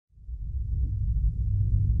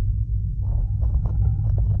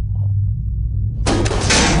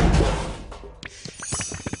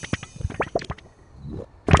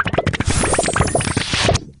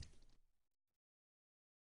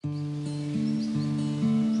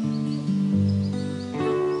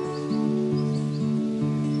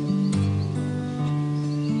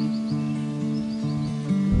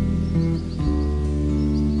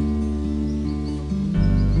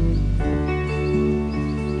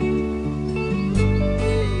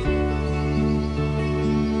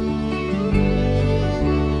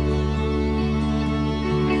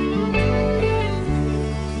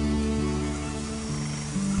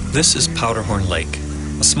This is Powderhorn Lake,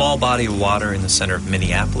 a small body of water in the center of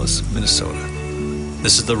Minneapolis, Minnesota.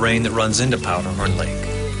 This is the rain that runs into Powderhorn Lake,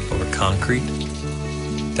 over concrete,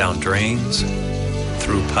 down drains,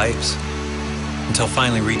 through pipes, until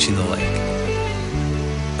finally reaching the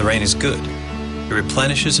lake. The rain is good. It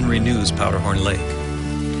replenishes and renews Powderhorn Lake.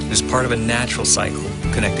 It is part of a natural cycle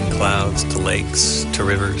connecting clouds to lakes, to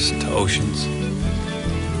rivers, to oceans.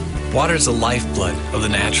 Water is the lifeblood of the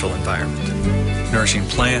natural environment, nourishing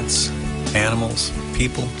plants, animals,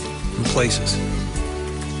 people, and places.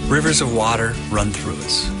 Rivers of water run through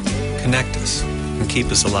us, connect us, and keep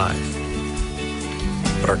us alive.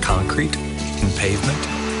 But our concrete and pavement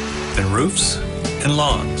and roofs and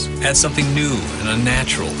lawns add something new and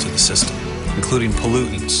unnatural to the system, including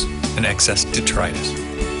pollutants and excess detritus.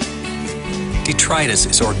 Detritus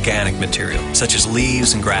is organic material, such as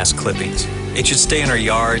leaves and grass clippings. It should stay in our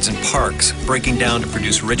yards and parks, breaking down to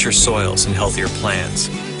produce richer soils and healthier plants.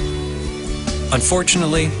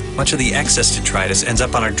 Unfortunately, much of the excess detritus ends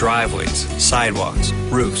up on our driveways, sidewalks,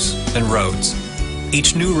 roofs, and roads.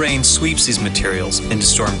 Each new rain sweeps these materials into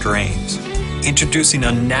storm drains, introducing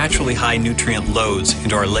unnaturally high nutrient loads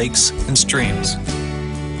into our lakes and streams.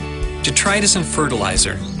 Detritus and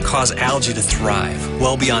fertilizer cause algae to thrive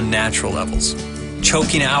well beyond natural levels,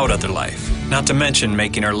 choking out other life, not to mention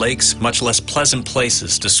making our lakes much less pleasant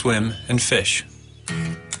places to swim and fish.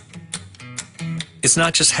 It's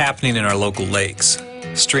not just happening in our local lakes.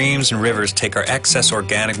 Streams and rivers take our excess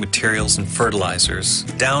organic materials and fertilizers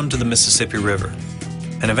down to the Mississippi River,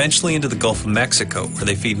 and eventually into the Gulf of Mexico, where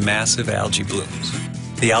they feed massive algae blooms.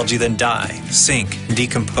 The algae then die, sink, and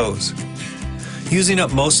decompose, using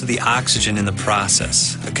up most of the oxygen in the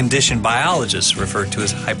process, a condition biologists refer to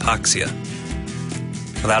as hypoxia.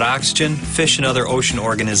 Without oxygen, fish and other ocean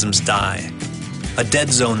organisms die, a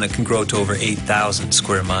dead zone that can grow to over 8,000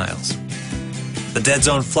 square miles. The dead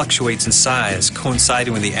zone fluctuates in size,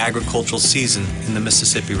 coinciding with the agricultural season in the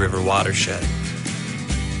Mississippi River watershed.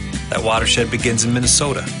 That watershed begins in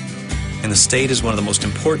Minnesota, and the state is one of the most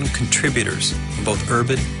important contributors of both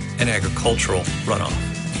urban and agricultural runoff.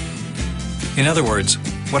 In other words,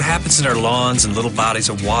 what happens in our lawns and little bodies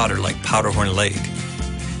of water like Powderhorn Lake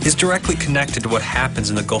is directly connected to what happens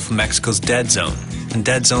in the Gulf of Mexico's dead zone and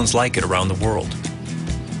dead zones like it around the world.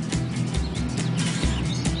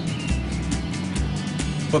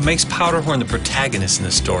 What makes Powderhorn the protagonist in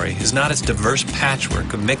this story is not its diverse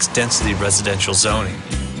patchwork of mixed-density residential zoning,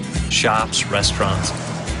 shops, restaurants,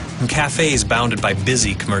 and cafes bounded by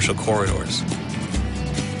busy commercial corridors.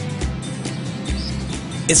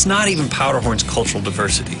 It's not even Powderhorn's cultural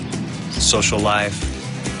diversity, social life,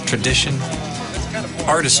 tradition,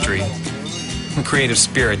 artistry, and creative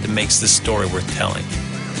spirit that makes this story worth telling.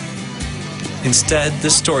 Instead,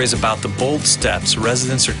 this story is about the bold steps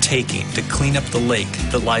residents are taking to clean up the lake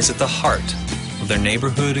that lies at the heart of their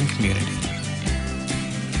neighborhood and community.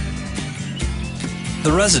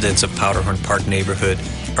 The residents of Powderhorn Park neighborhood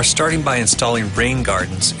are starting by installing rain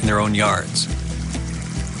gardens in their own yards,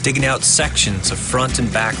 digging out sections of front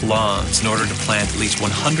and back lawns in order to plant at least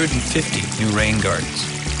 150 new rain gardens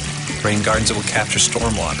that will capture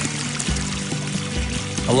stormwater,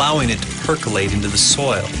 allowing it to percolate into the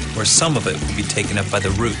soil, where some of it will be taken up by the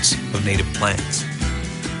roots of native plants.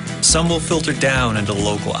 Some will filter down into the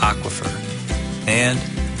local aquifer, and,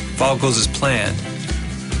 if all goes as planned,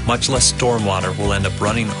 much less stormwater will end up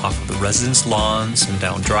running off of the residents' lawns and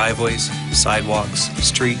down driveways, sidewalks,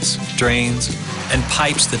 streets, drains, and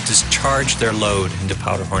pipes that discharge their load into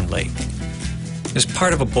Powderhorn Lake. It is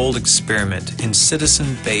part of a bold experiment in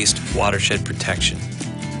citizen-based watershed protection,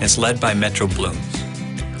 and it's led by Metro Blooms,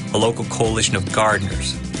 a local coalition of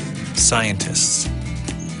gardeners, scientists,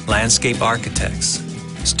 landscape architects,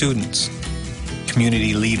 students,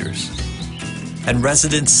 community leaders, and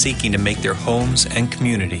residents seeking to make their homes and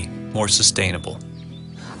community more sustainable.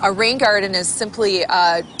 A rain garden is simply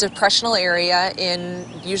a depressional area in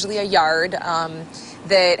usually a yard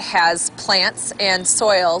that has plants and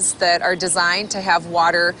soils that are designed to have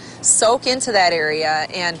water soak into that area,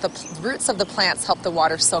 and the roots of the plants help the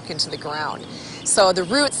water soak into the ground. So the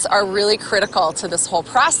roots are really critical to this whole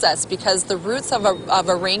process, because the roots of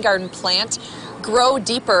a rain garden plant grow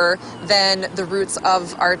deeper than the roots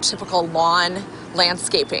of our typical lawn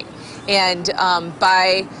landscaping. And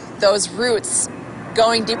by those roots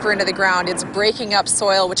going deeper into the ground, it's breaking up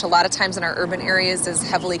soil, which a lot of times in our urban areas is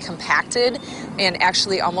heavily compacted and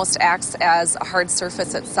actually almost acts as a hard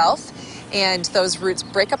surface itself. And those roots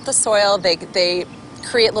break up the soil, they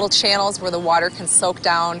create little channels where the water can soak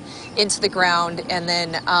down into the ground, and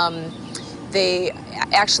then they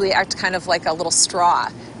actually act kind of like a little straw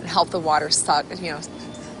and help the water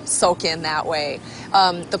soak in that way.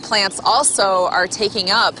 The plants also are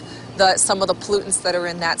taking up some of the pollutants that are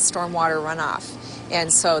in that stormwater runoff.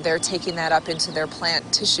 And so they're taking that up into their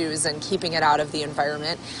plant tissues and keeping it out of the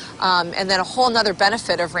environment. And then a whole nother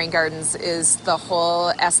benefit of rain gardens is the whole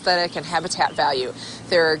aesthetic and habitat value.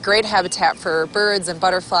 They're a great habitat for birds and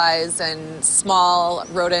butterflies and small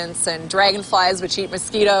rodents and dragonflies, which eat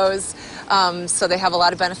mosquitoes. So they have a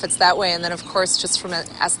lot of benefits that way. And then, of course, just from an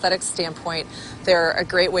aesthetic standpoint, they're a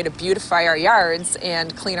great way to beautify our yards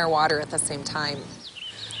and clean our water at the same time.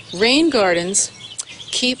 Rain gardens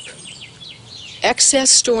keep excess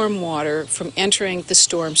storm water from entering the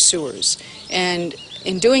storm sewers, and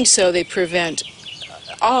in doing so they prevent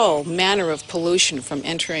all manner of pollution from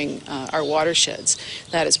entering our watersheds.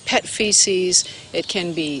 That is pet feces, it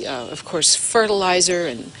can be of course fertilizer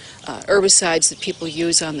and herbicides that people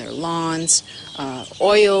use on their lawns,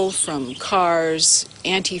 oil from cars,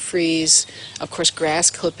 antifreeze, of course grass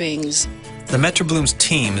clippings. The Metro Blooms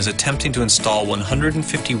team is attempting to install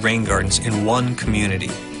 150 rain gardens in one community,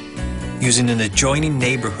 using an adjoining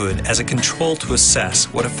neighborhood as a control to assess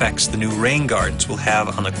what effects the new rain gardens will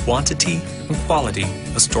have on the quantity and quality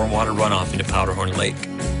of stormwater runoff into Powderhorn Lake.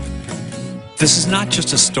 This is not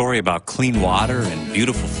just a story about clean water and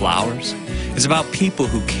beautiful flowers. It's about people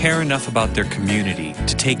who care enough about their community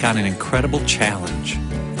to take on an incredible challenge.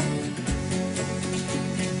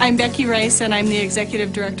 I'm Becky Rice, and I'm the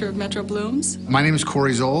Executive Director of Metro Blooms. My name is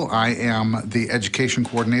Corey Zoll. I am the Education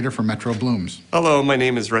Coordinator for Metro Blooms. Hello, my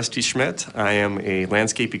name is Rusty Schmidt. I am a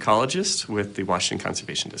landscape ecologist with the Washington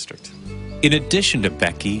Conservation District. In addition to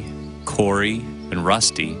Becky, Corey, and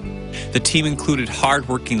Rusty, the team included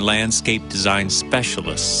hard-working landscape design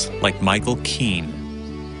specialists like Michael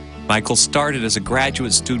Keene. Michael started as a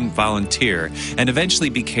graduate student volunteer and eventually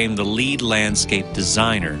became the lead landscape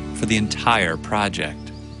designer for the entire project.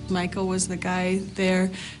 Michael was the guy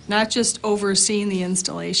there, not just overseeing the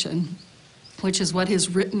installation, which is what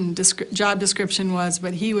his written job description was,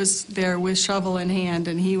 but he was there with shovel in hand,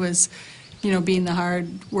 and he was, being the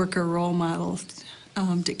hard worker role model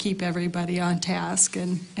to keep everybody on task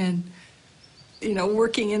and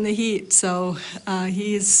working in the heat. So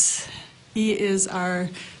he is our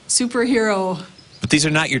superhero. But these are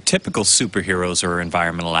not your typical superheroes or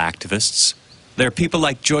environmental activists. They're people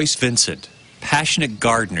like Joyce Vincent, passionate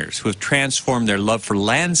gardeners who have transformed their love for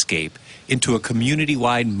landscape into a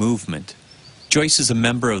community-wide movement. Joyce is a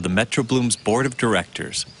member of the Metro Blooms Board of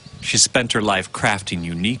Directors. She spent her life crafting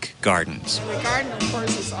unique gardens. And the garden, of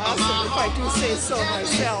course, is awesome, if I do say so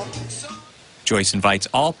myself. Joyce invites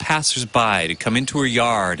all passers-by to come into her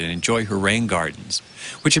yard and enjoy her rain gardens,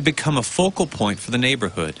 which have become a focal point for the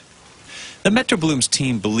neighborhood. The Metro Blooms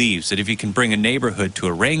team believes that if you can bring a neighborhood to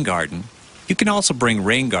a rain garden, you can also bring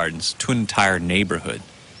rain gardens to an entire neighborhood.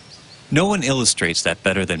 No one illustrates that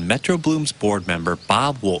better than Metro Blooms board member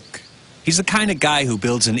Bob Wolk. He's the kind of guy who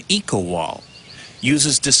builds an eco-wall,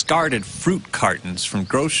 uses discarded fruit cartons from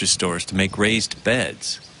grocery stores to make raised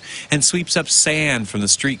beds, and sweeps up sand from the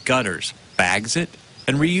street gutters, bags it,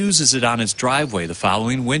 and reuses it on his driveway the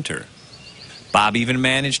following winter. Bob even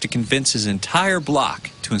managed to convince his entire block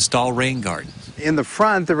to install rain gardens. In the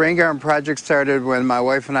front, the rain garden project started when my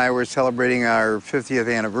wife and I were celebrating our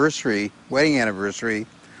 50th anniversary, wedding anniversary,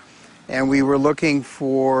 and we were looking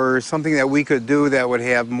for something that we could do that would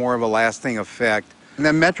have more of a lasting effect. And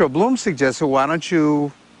then Metro Bloom suggested, why don't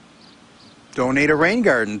you donate a rain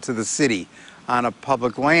garden to the city on a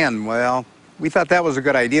public land? Well, we thought that was a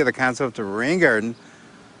good idea, the concept of a rain garden,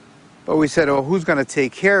 but we said, oh, who's going to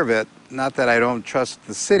take care of it? Not that I don't trust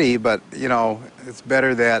the city, but, it's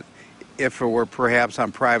better that if it were perhaps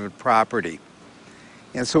on private property.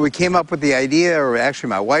 And so we came up with the idea, or actually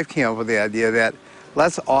my wife came up with the idea, that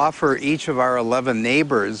let's offer each of our 11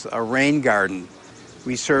 neighbors a rain garden.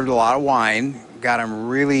 We served a lot of wine, got them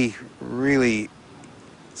really, really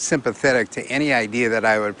sympathetic to any idea that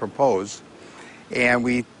I would propose. And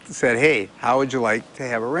we said, hey, how would you like to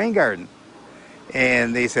have a rain garden?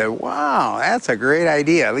 And they said, wow, that's a great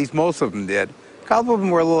idea. At least most of them did. A couple of them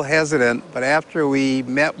were a little hesitant, but after we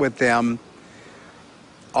met with them,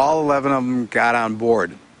 all 11 of them got on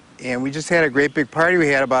board. And we just had a great big party. We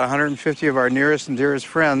had about 150 of our nearest and dearest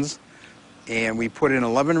friends, and we put in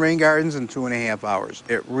 11 rain gardens in 2.5 hours.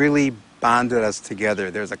 It really bonded us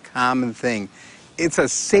together. There's a common thing. It's a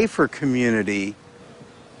safer community.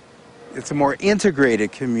 It's a more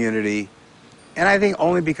integrated community. And I think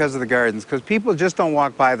only because of the gardens, because people just don't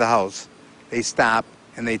walk by the house. They stop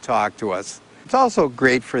and they talk to us. It's also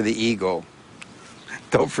great for the ego.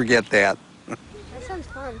 Don't forget that. That sounds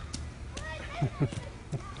fun.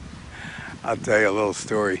 I'll tell you a little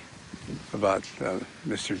story about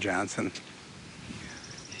Mr. Johnson.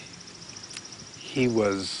 He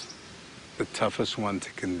was the toughest one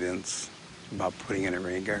to convince about putting in a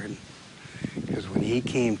rain garden. Because when he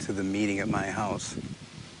came to the meeting at my house,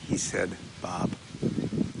 he said, "Bob,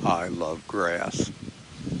 I love grass."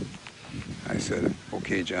 I said,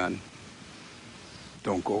 "Okay, John,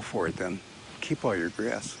 don't go for it then. Keep all your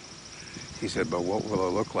grass." He said, "But what will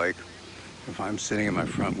it look like if I'm sitting in my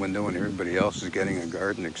front window and everybody else is getting a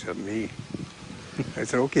garden except me?" I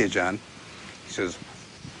said, "Okay, John." He says,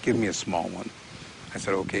 "Give me a small one." I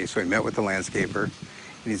said, "Okay." So he met with the landscaper, and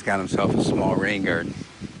he's got himself a small rain garden.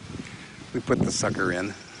 We put the sucker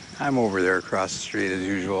in. I'm over there across the street as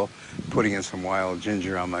usual, putting in some wild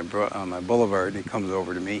ginger on my boulevard, and he comes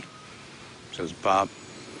over to me. Says, "Bob,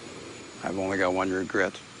 I've only got one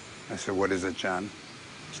regret." I said, "What is it, John?"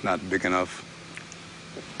 "It's not big enough."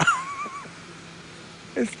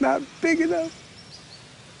 It's not big enough.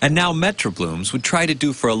 And now Metro Blooms would try to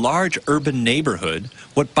do for a large urban neighborhood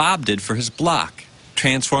what Bob did for his block,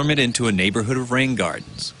 transform it into a neighborhood of rain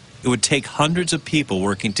gardens. It would take hundreds of people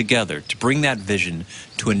working together to bring that vision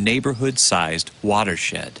to a neighborhood-sized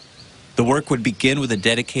watershed. The work would begin with a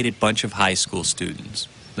dedicated bunch of high school students,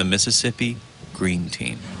 the Mississippi Green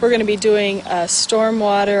Team. We're going to be doing a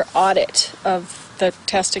stormwater audit of the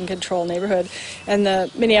test and control neighborhood. And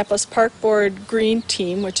the Minneapolis Park Board Green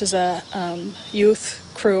Team, which is a youth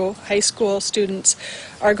crew, high school students,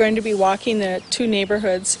 are going to be walking the two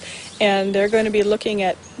neighborhoods, and they're going to be looking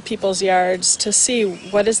at people's yards to see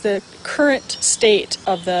what is the current state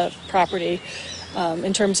of the property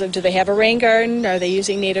in terms of, do they have a rain garden, are they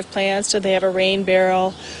using native plants, do they have a rain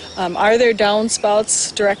barrel, are there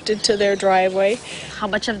downspouts directed to their driveway. How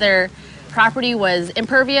much of their property was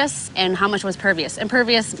impervious and how much was pervious.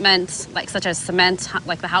 Impervious meant like such as cement,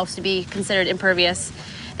 like the house to be considered impervious.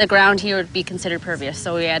 The ground here would be considered pervious,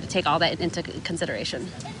 so we had to take all that into consideration.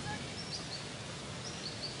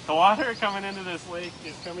 The water coming into this lake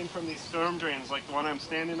is coming from these storm drains, like the one I'm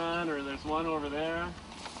standing on, or there's one over there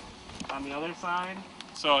on the other side.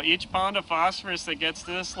 So each pound of phosphorus that gets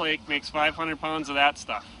to this lake makes 500 pounds of that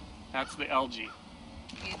stuff. That's the algae.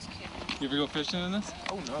 You ever go fishing in this?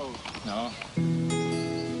 Oh no. No.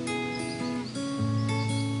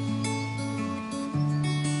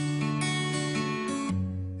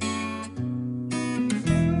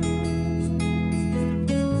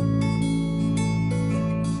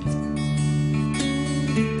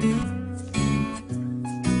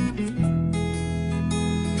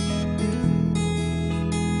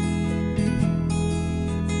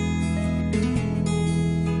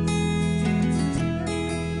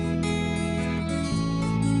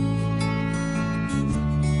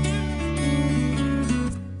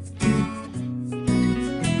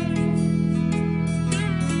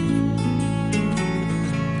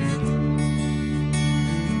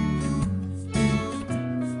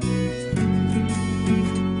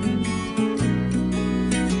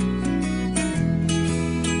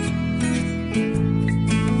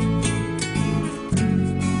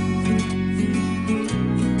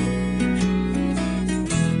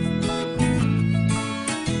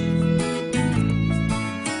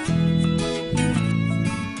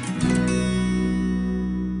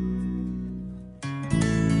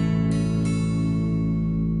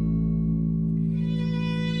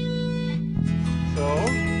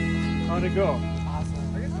 How'd it go?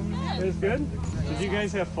 Awesome. It was good? Did you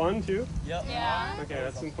guys have fun too? Yep. Yeah. Okay,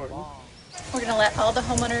 that's important. We're going to let all the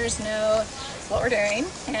homeowners know what we're doing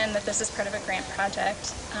and that this is part of a grant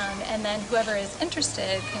project. And then whoever is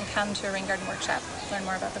interested can come to a rain garden workshop, learn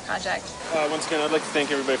more about the project. Once again, I'd like to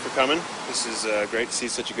thank everybody for coming. This is great to see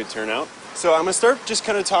such a good turnout. So I'm going to start just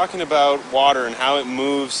kind of talking about water and how it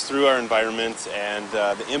moves through our environment and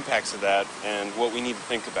the impacts of that and what we need to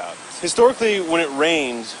think about. Historically, when it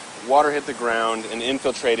rained, water hit the ground and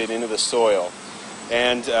infiltrated into the soil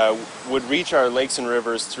and would reach our lakes and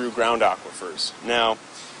rivers through ground aquifers. Now,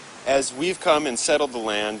 as we've come and settled the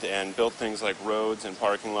land and built things like roads and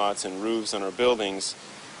parking lots and roofs on our buildings,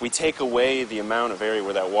 we take away the amount of area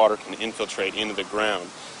where that water can infiltrate into the ground.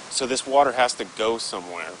 So this water has to go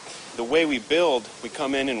somewhere. The way we build, we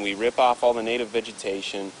come in and we rip off all the native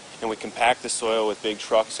vegetation and we compact the soil with big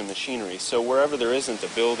trucks and machinery. So wherever there isn't a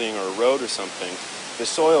building or a road or something, the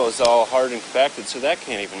soil is all hard and compacted, so that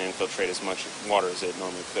can't even infiltrate as much water as it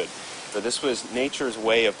normally could. But this was nature's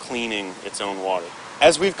way of cleaning its own water.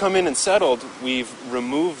 As we've come in and settled, we've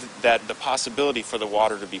removed the possibility for the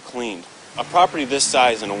water to be cleaned. A property this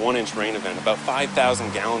size in a 1-inch rain event, about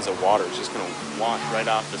 5,000 gallons of water is just going to wash right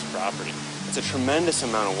off this property. It's a tremendous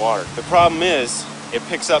amount of water. The problem is, it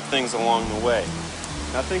picks up things along the way.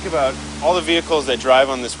 Now think about all the vehicles that drive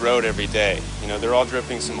on this road every day. You know, they're all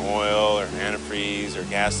dripping some oil or antifreeze or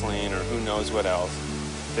gasoline or who knows what else.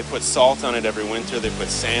 They put salt on it every winter, they put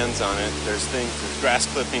sands on it, there's grass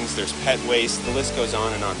clippings, there's pet waste, the list goes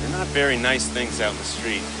on and on. They're not very nice things out in the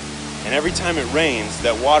street. And every time it rains,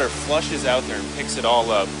 that water flushes out there and picks it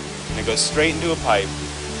all up, and it goes straight into a pipe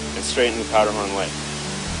and straight into Powderhorn Lake.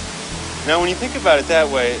 Now when you think about it that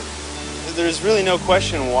way, there's really no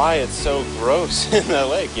question why it's so gross in that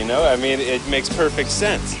lake, you know? I mean, it makes perfect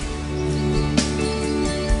sense.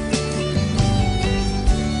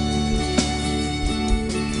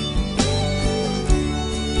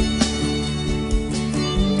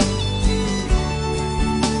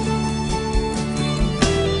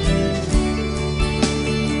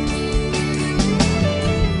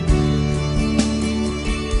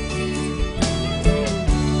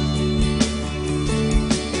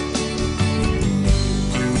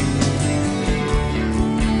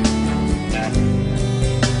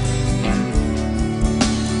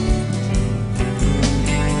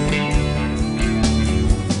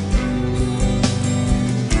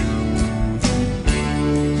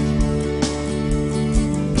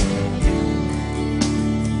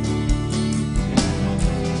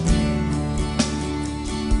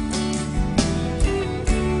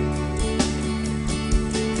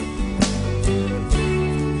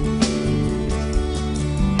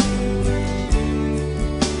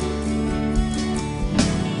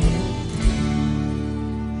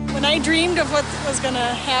 When I dreamed of what was going to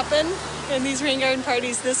happen in these rain garden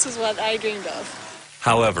parties, this is what I dreamed of.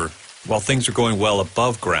 However, while things were going well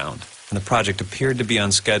above ground, and the project appeared to be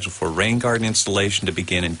on schedule for rain garden installation to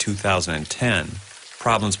begin in 2010,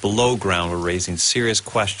 problems below ground were raising serious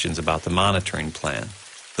questions about the monitoring plan.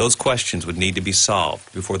 Those questions would need to be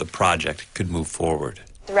solved before the project could move forward.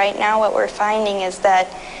 Right now what we're finding is that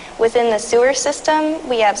within the sewer system,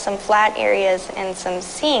 we have some flat areas and some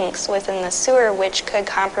sinks within the sewer which could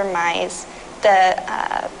compromise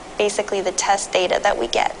the basically the test data that we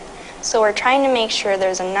get. So we're trying to make sure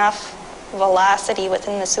there's enough velocity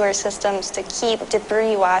within the sewer systems to keep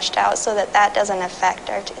debris washed out so that that doesn't affect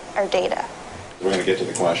our data. We're going to get to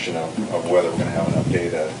the question of whether we're going to have enough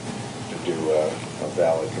data to do a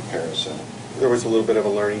valid comparison. There was a little bit of a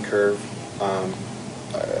learning curve.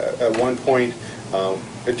 At one point,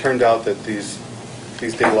 it turned out that these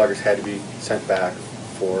data loggers had to be sent back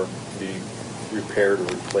for to be repaired or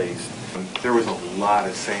replaced. There was a lot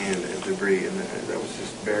of sand and debris that was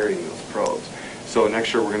just burying those probes. So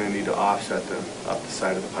next year we're going to need to offset them up the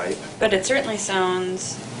side of the pipe. But it certainly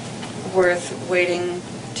sounds worth waiting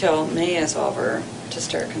till May is over to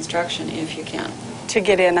start construction if you can. To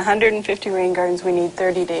get in 150 rain gardens, we need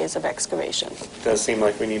 30 days of excavation. It does seem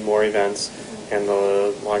like we need more events, and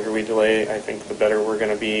the longer we delay, I think the better we're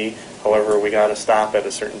going to be. However, we got to stop at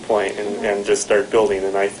a certain point and just start building,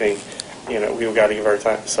 and I think we've got to give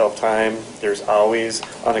ourselves time. There's always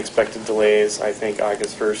unexpected delays. I think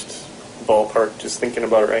August 1st, ballpark, just thinking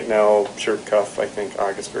about it right now, shirt cuff, I think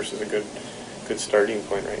August 1st is a good starting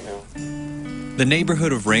point right now. The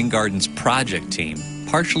Neighborhood of Raingardens project team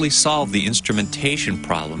partially solved the instrumentation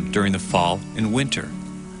problem during the fall and winter.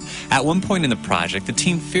 At one point in the project, the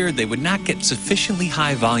team feared they would not get sufficiently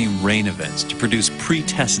high volume rain events to produce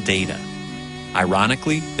pre-test data.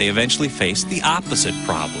 Ironically, they eventually faced the opposite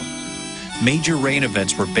problem. Major rain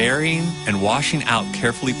events were burying and washing out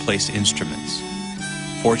carefully placed instruments.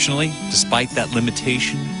 Fortunately, despite that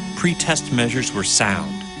limitation, pre-test measures were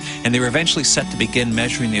sound, and they were eventually set to begin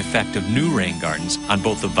measuring the effect of new rain gardens on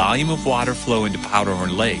both the volume of water flow into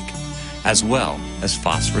Powderhorn Lake, as well as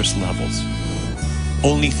phosphorus levels.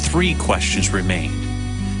 Only 3 questions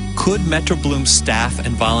remained. Could Metro Bloom's staff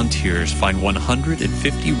and volunteers find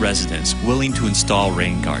 150 residents willing to install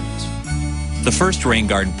rain gardens? The first rain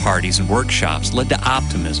garden parties and workshops led to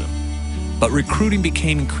optimism, but recruiting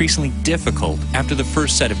became increasingly difficult after the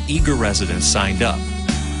first set of eager residents signed up.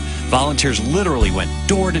 Volunteers literally went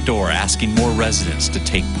door to door asking more residents to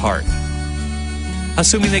take part.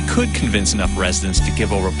 Assuming they could convince enough residents to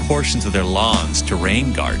give over portions of their lawns to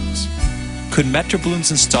rain gardens, could Metro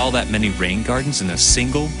Blooms install that many rain gardens in a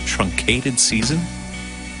single, truncated season?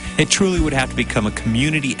 It truly would have to become a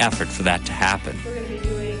community effort for that to happen.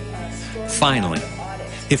 Finally,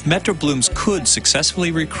 if Metro Blooms could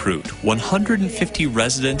successfully recruit 150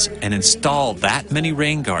 residents and install that many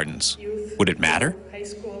rain gardens, would it matter?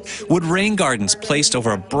 Would rain gardens placed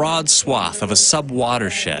over a broad swath of a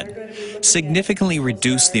sub-watershed significantly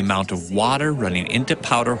reduce the amount of water running into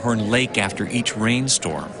Powderhorn Lake after each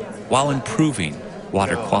rainstorm, while improving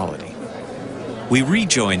water quality? We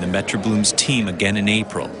rejoined the Metro Blooms team again in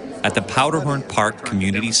April at the Powderhorn Park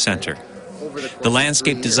Community Center. The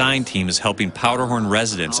landscape design team is helping Powderhorn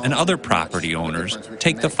residents and other property owners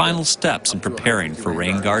take the final steps in preparing for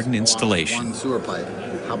rain garden installation. One sewer pipe,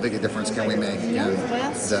 how big a difference can we make in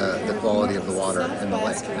the quality of the water in the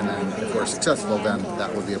lake? And then if we're successful, then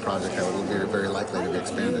that would be a project that would be very likely to be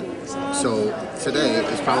expanded. So today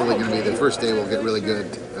is probably going to be the first day we'll get really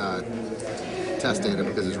good test data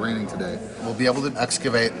because it's raining today. We'll be able to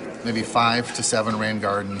excavate maybe 5 to 7 rain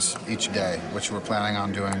gardens each day, which we're planning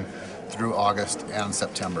on doing through August and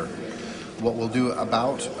September. What we'll do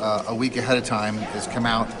about a week ahead of time is come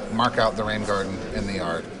out, mark out the rain garden in the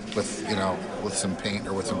yard with, with some paint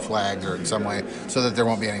or with some flags or in some way so that there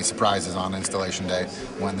won't be any surprises on installation day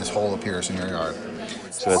when this hole appears in your yard.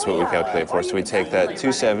 So that's what we calculate for. So we take that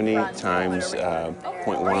 270 times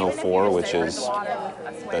 0.104, which is,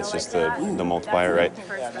 that's just the multiplier, right?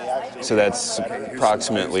 So that's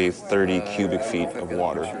approximately 30 cubic feet of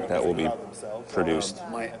water that will be produced,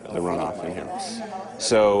 the runoff in here.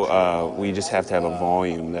 So we just have to have a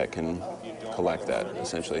volume that can collect that,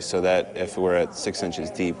 essentially. So that if we're at 6 inches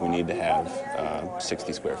deep, we need to have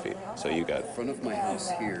 60 square feet. So you got, in front of my house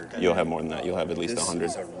here, you'll have more than that. You'll have at least 100,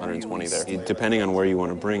 120 there. Depending on where you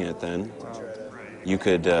want to bring it, then you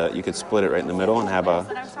could split it right in the middle and have a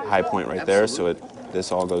high point right there. So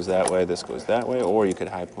this all goes that way, this goes that way, or you could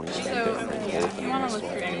high point it. So yeah, you want to look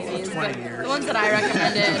through any of these, but the ones that I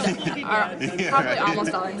recommended are probably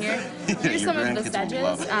almost all in here. Here's some of the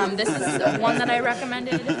sedges. This is one that I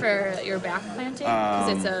recommended for your back planting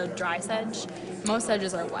because it's a dry sedge. Most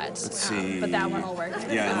sedges are wet, but that one will work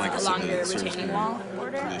along your retaining wall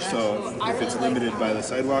border. So if it's limited by the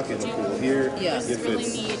sidewalk, it'll pool here. Yes.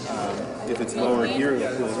 If it's lower here,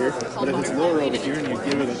 it'll pool here. But if it's lower over here and you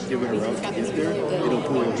give it a rub to get there, it'll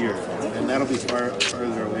pool here. And that'll be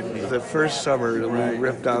farther away from you. The first summer we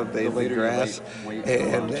ripped out the grass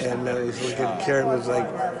and I was looking at Karen was like,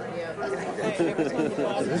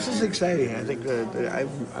 this is exciting. I think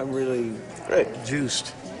I'm really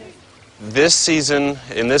juiced. This season,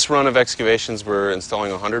 in this run of excavations, we're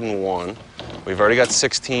installing 101. We've already got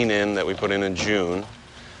 16 in that we put in June.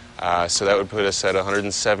 So that would put us at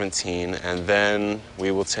 117. And then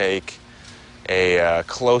we will take a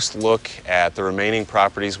close look at the remaining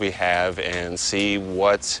properties we have and see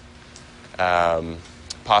what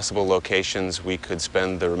possible locations we could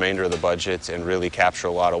spend the remainder of the budget and really capture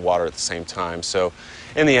a lot of water at the same time. So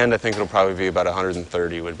in the end, I think it'll probably be about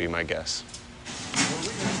 130 would be my guess.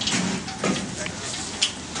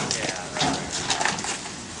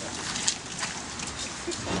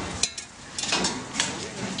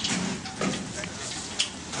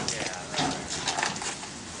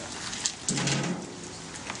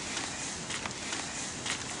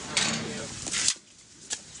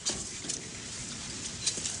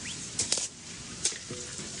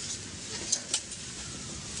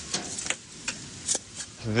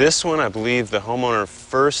 This one, I believe the homeowner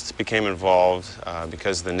first became involved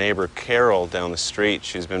because the neighbor Carol down the street,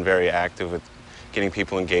 she's been very active with getting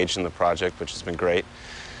people engaged in the project, which has been great.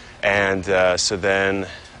 And so then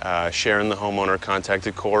Sharon, the homeowner,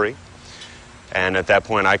 contacted Corey. And at that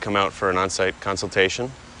point, I come out for an on-site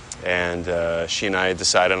consultation. And she and I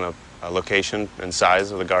decide on a location and size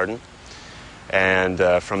of the garden. And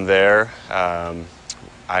from there,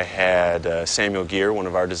 I had Samuel Gear, one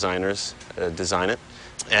of our designers, design it.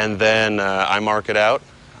 And then I mark it out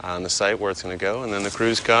on the site where it's going to go, and then the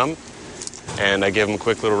crews come, and I give them a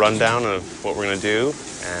quick little rundown of what we're going to do,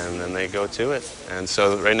 and then they go to it. And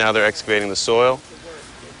so right now they're excavating the soil.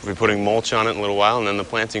 We'll be putting mulch on it in a little while, and then the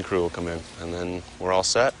planting crew will come in, and then we're all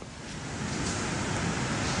set.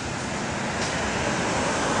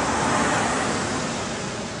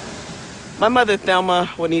 My mother, Thelma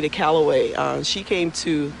Juanita Calloway, she came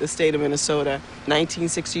to the state of Minnesota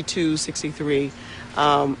 1962-63.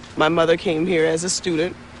 My mother came here as a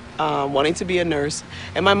student, wanting to be a nurse,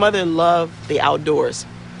 and my mother loved the outdoors.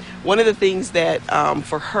 One of the things that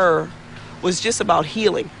for her was just about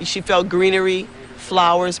healing. She felt greenery,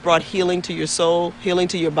 flowers brought healing to your soul, healing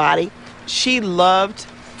to your body. She loved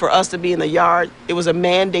for us to be in the yard. It was a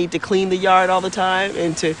mandate to clean the yard all the time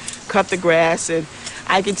and to cut the grass. And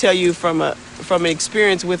I can tell you from an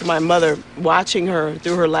experience with my mother, watching her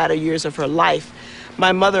through her latter years of her life,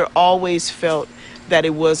 my mother always felt that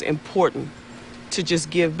it was important to just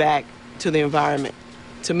give back to the environment,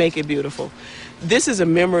 to make it beautiful. This is a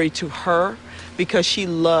memory to her because she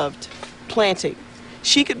loved planting.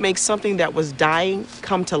 she could make something that was dying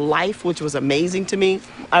come to life, which was amazing to me.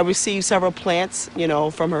 I received several plants, you know,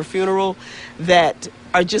 from her funeral that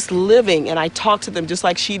are just living, and I talked to them just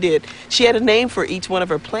like she did. She had a name for each one of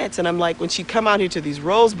her plants, and I'm like, when she'd come out here to these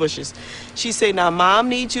rose bushes, she'd say, now Mom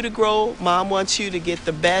needs you to grow, Mom wants you to get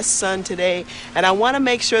the best sun today, and I want to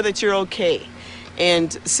make sure that you're okay.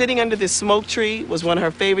 And sitting under this smoke tree was one of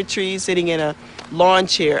her favorite trees, sitting in a lawn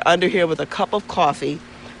chair under here with a cup of coffee,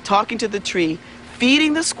 talking to the tree,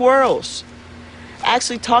 feeding the squirrels,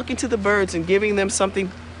 actually talking to the birds and giving them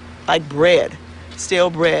something like bread, stale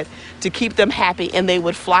bread, to keep them happy, and they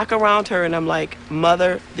would flock around her, and I'm like,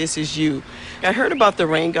 Mother, this is you. I heard about the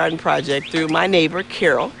Rain Garden Project through my neighbor,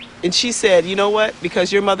 Carol, and she said, you know what,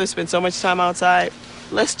 because your mother spent so much time outside,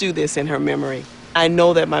 let's do this in her memory. I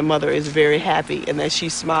know that my mother is very happy and that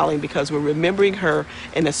she's smiling because we're remembering her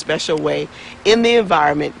in a special way in the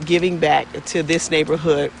environment, giving back to this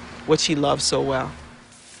neighborhood what she loves so well.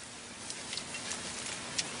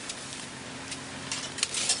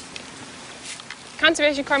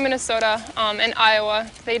 Conservation Corps Minnesota and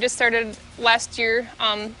Iowa, they just started last year.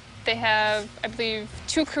 They have, I believe,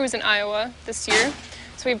 2 crews in Iowa this year,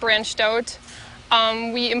 so we branched out.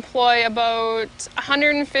 We employ about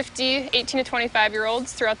 150 18 to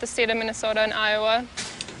 25-year-olds throughout the state of Minnesota and Iowa.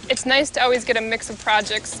 It's nice to always get a mix of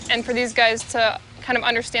projects and for these guys to kind of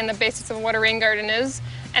understand the basics of what a rain garden is.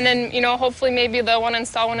 And then, you know, hopefully maybe they'll want to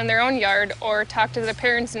install one in their own yard or talk to their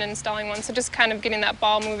parents in installing one. So just kind of getting that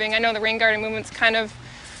ball moving. I know the rain garden movement's kind of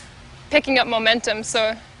picking up momentum.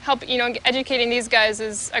 So educating these guys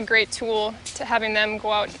is a great tool to having them go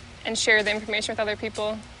out and share the information with other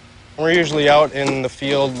people. We're usually out in the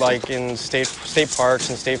field, like in state parks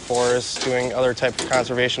and state forests, doing other type of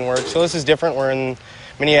conservation work. So this is different. We're in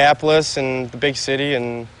Minneapolis and the big city,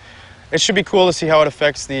 and it should be cool to see how it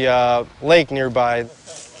affects the lake nearby.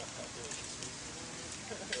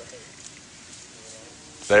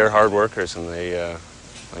 They're hard workers, and they,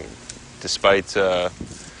 despite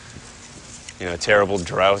terrible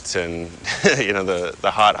droughts and the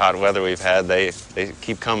hot weather we've had, they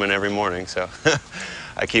keep coming every morning. So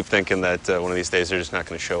I keep thinking that one of these days they're just not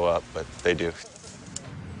going to show up, but they do.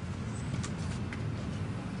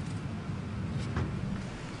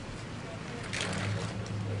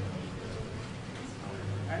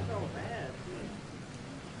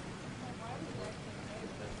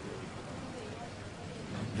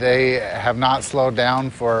 They have not slowed down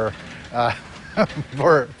for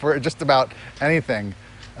just about anything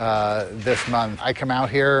this month. I come out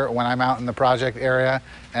here when I'm out in the project area,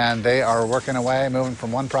 and they are working away, moving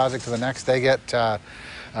from one project to the next. They get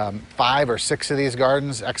 5 or 6 of these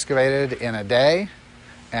gardens excavated in a day,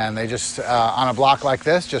 and they just, on a block like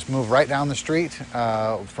this, just move right down the street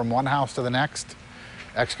from one house to the next,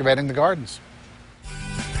 excavating the gardens.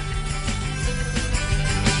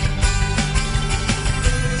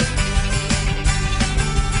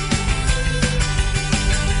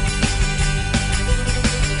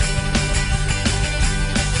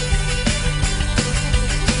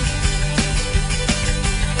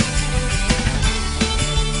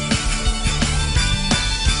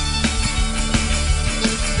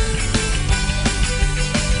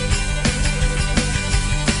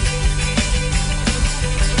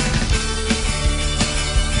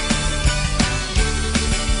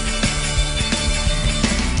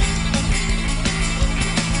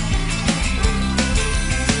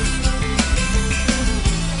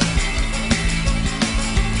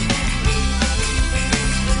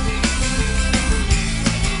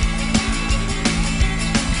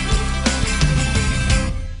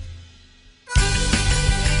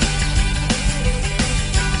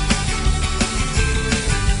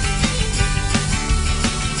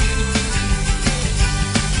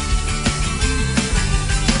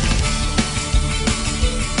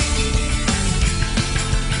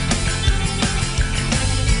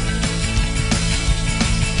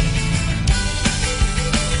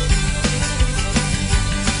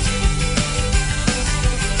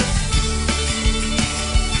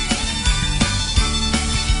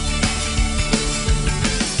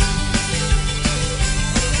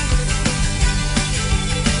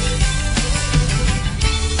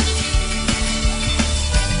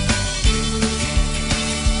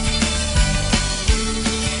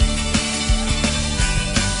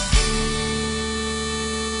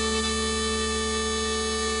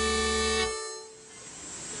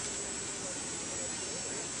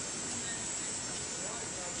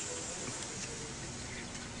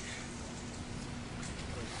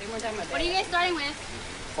 What are you guys starting with?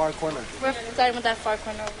 Far corner. We're starting with that far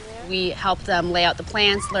corner over there. We help them lay out the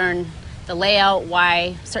plants, learn the layout,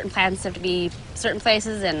 why certain plants have to be certain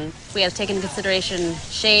places, and we have to take into consideration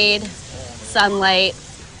shade, sunlight,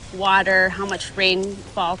 water, how much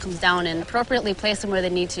rainfall comes down, and appropriately place them where they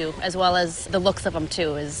need to, as well as the looks of them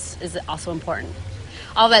too is also important.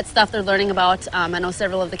 All that stuff they're learning about, I know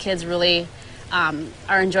several of the kids really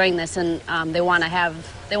are enjoying this, and they want to have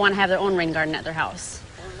their own rain garden at their house.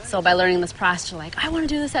 So by learning this process, they're like, I want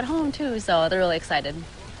to do this at home too. So they're really excited.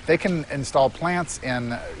 They can install plants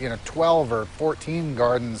in 12 or 14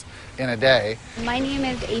 gardens in a day. My name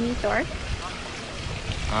is Amy Thorpe.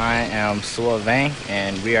 I am Sewell Vang,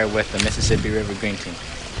 and we are with the Mississippi River Green Team.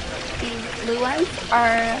 These blue ones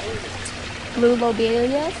are blue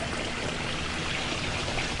lobelias.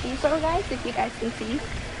 These little guys, if you guys can see.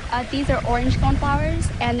 These are orange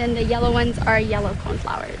coneflowers, and then the yellow ones are yellow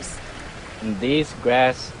coneflowers. And these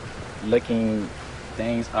grass-looking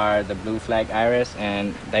things are the blue flag iris,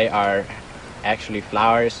 and they are actually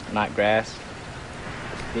flowers, not grass.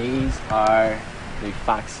 These are the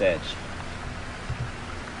fox sedge.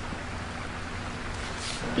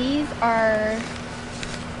 These are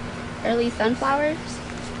early sunflowers.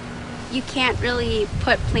 You can't really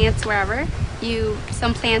put plants wherever.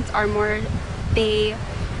 Some plants are they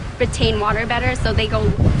retain water better, so they go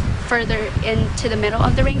further into the middle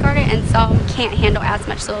of the rain garden, and some can't handle as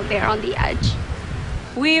much, so they're on the edge.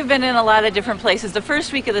 We've been in a lot of different places. The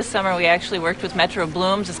first week of the summer we actually worked with Metro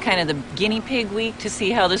Blooms as kind of the guinea pig week to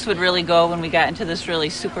see how this would really go when we got into this really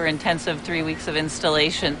super intensive 3 weeks of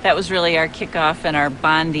installation. That was really our kickoff and our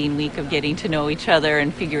bonding week of getting to know each other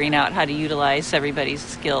and figuring out how to utilize everybody's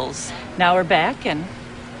skills. Now we're back, and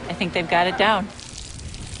I think they've got it down.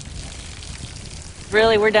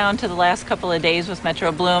 Really, we're down to the last couple of days with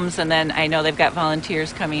Metro Blooms, and then I know they've got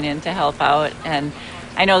volunteers coming in to help out, and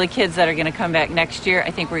I know the kids that are going to come back next year,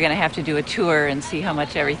 I think we're going to have to do a tour and see how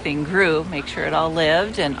much everything grew, make sure it all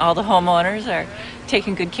lived, and all the homeowners are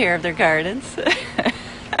taking good care of their gardens.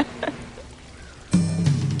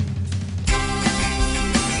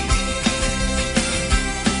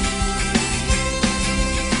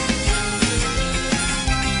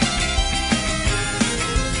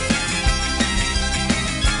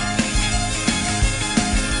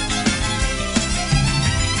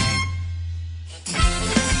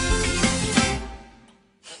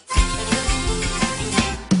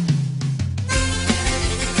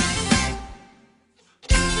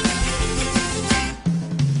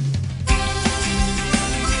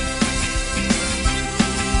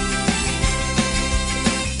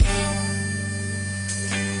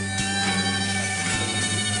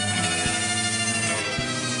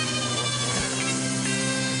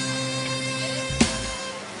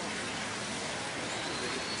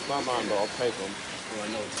 Not mine, but I'll take them. Well,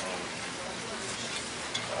 I know it's mine.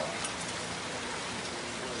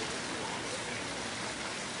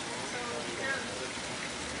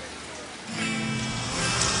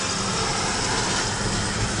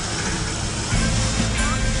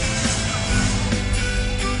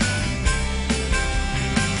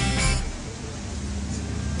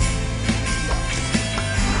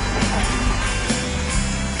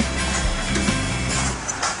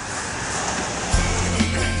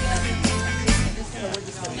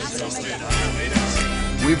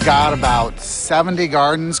 We've got about 70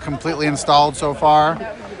 gardens completely installed so far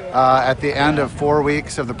at the end of 4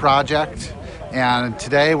 weeks of the project. And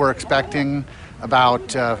today we're expecting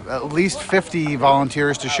about at least 50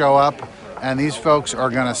 volunteers to show up. And these folks are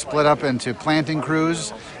going to split up into planting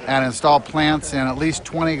crews and install plants in at least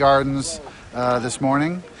 20 gardens this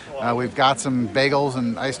morning. We've got some bagels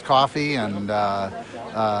and iced coffee, and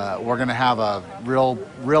we're going to have a real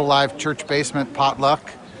live church basement potluck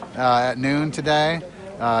at noon today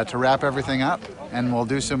to wrap everything up, and we'll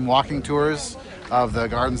do some walking tours of the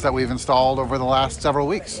gardens that we've installed over the last several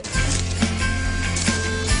weeks.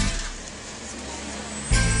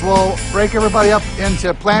 We'll break everybody up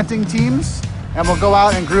into planting teams, and we'll go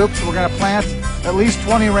out in groups. We're going to plant at least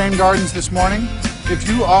 20 rain gardens this morning. If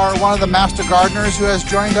you are one of the master gardeners who has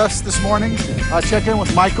joined us this morning, check in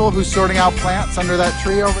with Michael, who's sorting out plants under that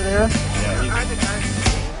tree over there.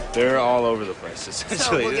 They're all over the place,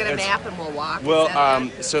 essentially. So we'll get a map and we'll walk?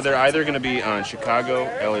 Well, so they're either going to be on Chicago,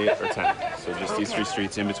 Elliott, or 10th. So just these three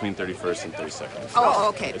streets in between 31st and 32nd. Oh,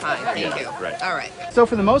 okay, fine. Thank you. Right. All right. So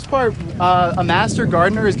for the most part, a master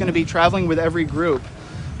gardener is going to be traveling with every group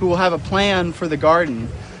who will have a plan for the garden.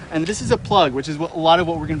 And this is a plug, which is a lot of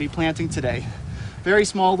what we're going to be planting today. Very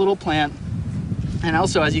small little plant. And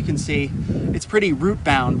also, as you can see, it's pretty root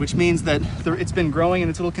bound, which means that it's been growing in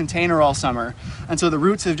its little container all summer. And so the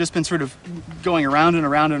roots have just been sort of going around and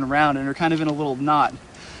around and around, and are kind of in a little knot.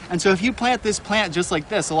 And so if you plant this plant just like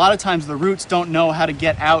this, a lot of times the roots don't know how to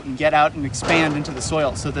get out and expand into the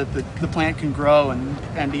soil so that the plant can grow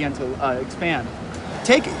and begin to expand.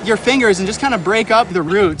 Take your fingers and just kind of break up the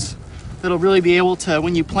roots that'll really be able to,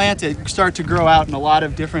 when you plant it, start to grow out in a lot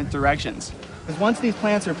of different directions. Because once these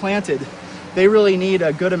plants are planted, they really need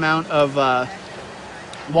a good amount of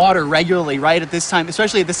water regularly right at this time,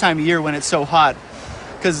 especially at this time of year when it's so hot.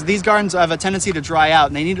 Because these gardens have a tendency to dry out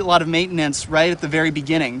and they need a lot of maintenance right at the very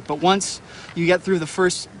beginning. But once you get through the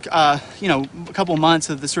first couple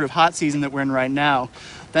months of the sort of hot season that we're in right now,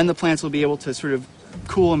 then the plants will be able to sort of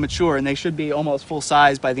cool and mature, and they should be almost full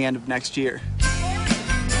size by the end of next year.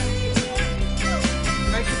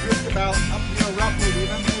 Just about roughly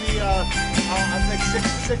even, maybe I think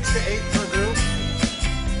six to eight per group.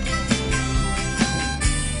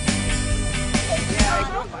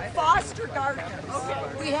 Foster garden. Okay.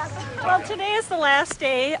 Well, today is the last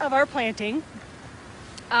day of our planting.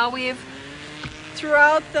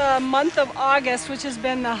 Throughout the month of August, which has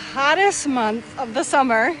been the hottest month of the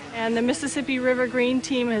summer, and the Mississippi River Green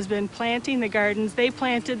team has been planting the gardens. They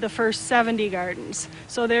planted the first 70 gardens.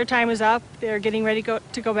 So their time is up. They're getting ready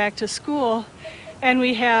to go back to school. And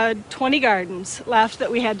we had 20 gardens left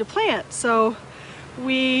that we had to plant. So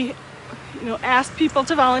we asked people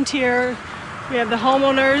to volunteer. We have the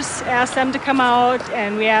homeowners, asked them to come out,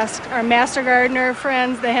 and we asked our master gardener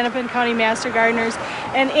friends, the Hennepin County Master Gardeners,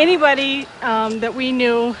 and anybody that we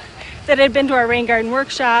knew that had been to our rain garden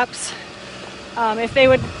workshops, if they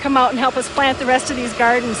would come out and help us plant the rest of these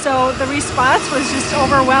gardens. So the response was just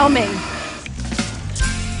overwhelming.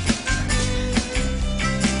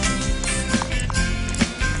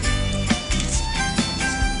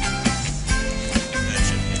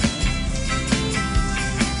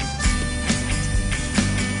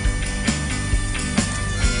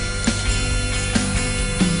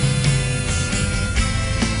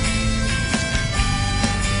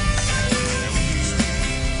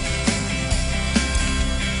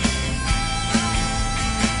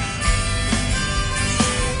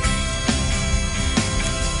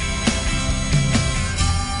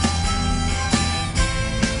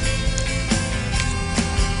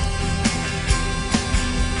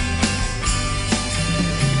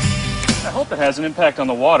 It has an impact on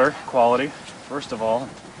the water quality, first of all,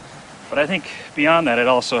 but I think beyond that it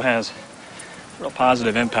also has a real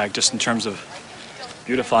positive impact just in terms of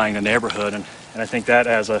beautifying the neighborhood, and I think that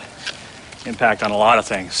has an impact on a lot of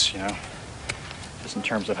things, just in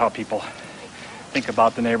terms of how people think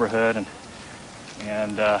about the neighborhood,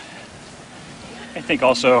 and I think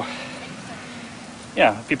also,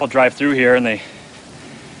 people drive through here and they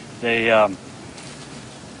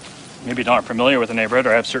maybe aren't familiar with the neighborhood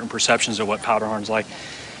or have certain perceptions of what Powderhorn's like.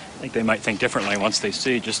 I think they might think differently once they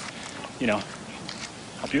see just, how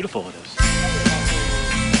beautiful it is.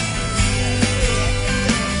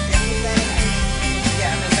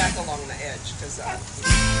 Yeah, and then back along the edge,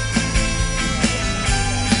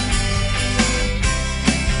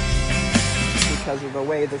 because of the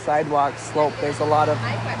way the sidewalks slope, there's a lot of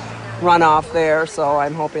runoff there, so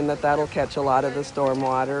I'm hoping that that'll catch a lot of the storm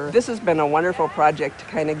water. This has been a wonderful project to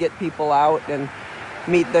kind of get people out and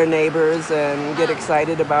meet their neighbors and get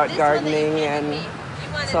excited about gardening, and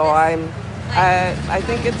so I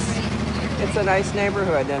think it's a nice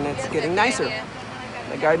neighborhood and it's getting nicer.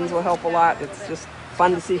 The gardens will help a lot. It's just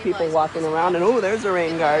fun to see people walking around and there's a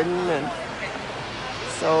rain garden, and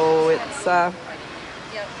so it's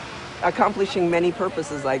accomplishing many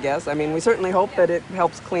purposes, I guess. I mean, we certainly hope that it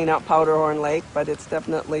helps clean up Powderhorn Lake, but it's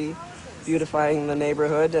definitely beautifying the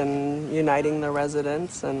neighborhood and uniting the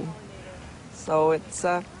residents, and so it's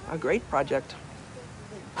a great project.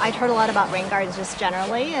 I'd heard a lot about rain gardens just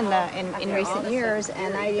generally in recent years,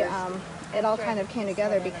 and it all kind of came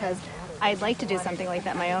together because I'd like to do something like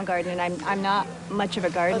that in my own garden, and I'm not much of a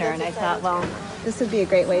gardener, and I thought, well, this would be a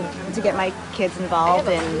great way to get my kids involved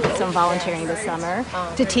in some volunteering this summer,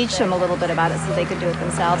 to teach them a little bit about it so they could do it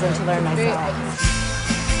themselves and to learn myself.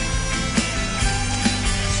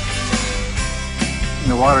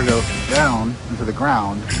 The water goes down into the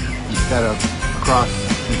ground instead of across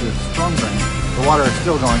into the storm drain. The water is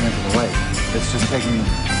still going into the lake. It's just taking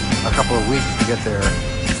a couple of weeks to get there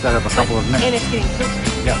instead of a couple of minutes. And it's getting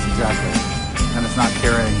filtered. Yes, exactly. And it's not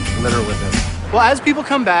carrying litter with it. Well, as people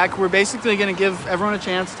come back, we're basically going to give everyone a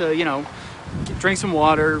chance to, drink some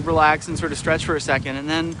water, relax, and sort of stretch for a second. And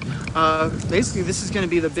then basically this is going to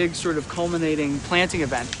be the big sort of culminating planting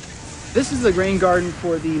event. This is the rain garden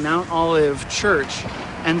for the Mount Olive Church.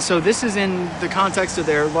 And so this is in the context of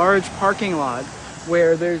their large parking lot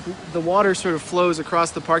where the water sort of flows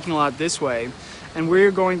across the parking lot this way. And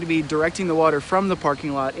we're going to be directing the water from the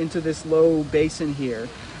parking lot into this low basin here.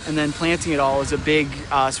 and then planting it all as a big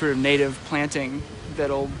sort of native planting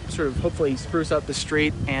that'll sort of hopefully spruce up the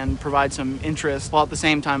street and provide some interest, while at the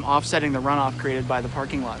same time offsetting the runoff created by the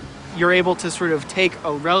parking lot. You're able to sort of take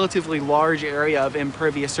a relatively large area of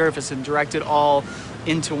impervious surface and direct it all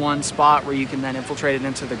into one spot where you can then infiltrate it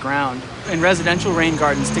into the ground. In residential rain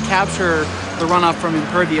gardens, to capture the runoff from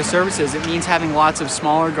impervious surfaces, it means having lots of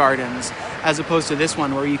smaller gardens as opposed to this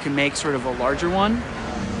one where you can make sort of a larger one.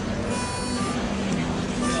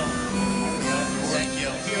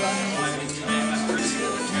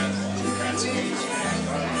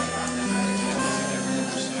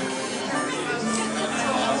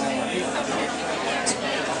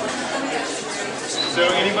 So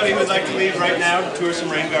anybody who'd like to leave right now to tour some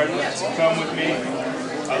rain gardens, come with me.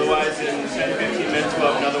 Otherwise, in 10-15 minutes,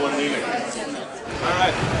 we'll have another one leaving. All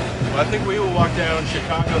right. Well, I think we will walk down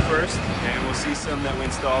Chicago first, and we'll see some that we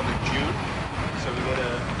installed in June. So we get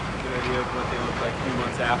a good idea of what they look like a few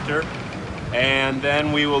months after. And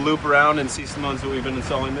then we will loop around and see some ones that we've been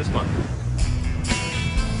installing this month.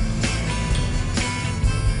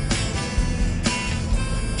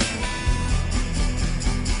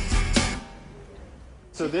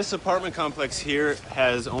 So this apartment complex here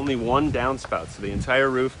has only one downspout, so the entire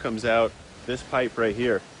roof comes out this pipe right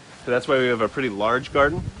here. So that's why we have a pretty large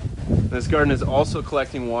garden. This garden is also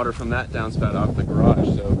collecting water from that downspout off the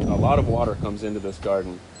garage, so a lot of water comes into this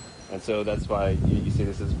garden. And so that's why you see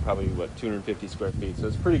this is probably, what, 250 square feet. So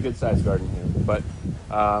it's a pretty good sized garden here, but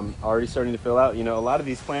already starting to fill out. You know, a lot of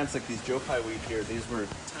these plants, like these Joe Pye weed here, these were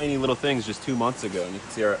tiny little things just 2 months ago, and you can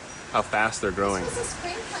see how fast they're growing. Is this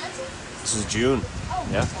spring planting? This is June.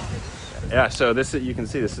 Yeah. Yeah, so this, you can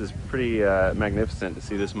see this is pretty magnificent to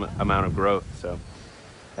see this amount of growth. So,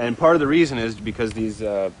 and part of the reason is because these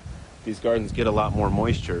gardens get a lot more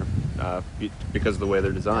moisture because of the way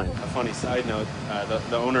they're designed. A funny side note,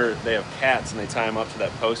 the owner, they have cats and they tie them up to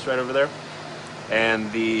that post right over there.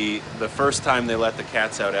 And the first time they let the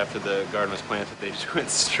cats out after the garden was planted, they just went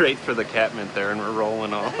straight for the catmint there and were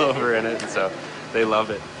rolling all over in it. And so they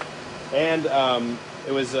love it. And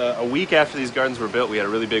it was a week after these gardens were built, we had a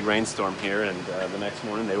really big rainstorm here, and the next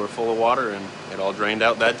morning they were full of water and it all drained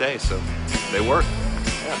out that day, so they work.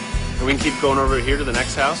 Yeah. And we can keep going over here to the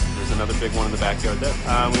next house. There's another big one in the backyard there.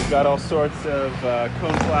 We've got all sorts of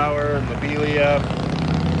coneflower, lobelia,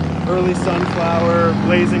 early sunflower,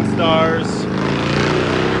 blazing stars,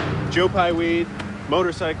 Joe Pye weed,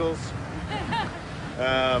 motorcycles,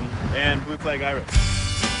 and blue flag iris.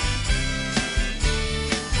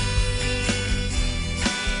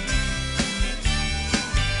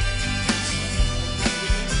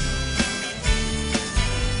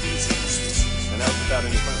 Without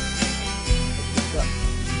any plants.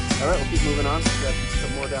 All right, we'll keep moving on. We've got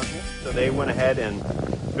some more down here. So they went ahead and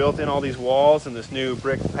built in all these walls and this new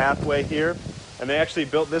brick pathway here, and they actually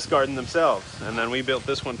built this garden themselves. And then we built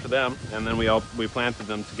this one for them, and then we planted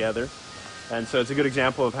them together. And so it's a good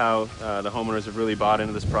example of how the homeowners have really bought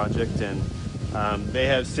into this project, and they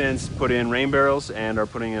have since put in rain barrels and are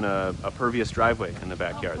putting in a pervious driveway in the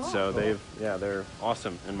backyard. So they're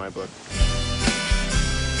awesome in my book.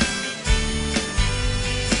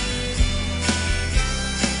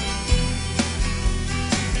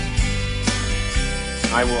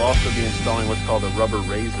 I will also be installing what's called a rubber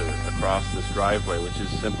razor across this driveway, which is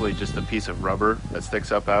simply just a piece of rubber that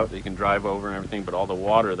sticks up out that you can drive over and everything, but all the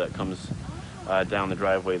water that comes down the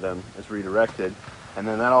driveway then is redirected. And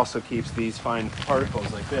then that also keeps these fine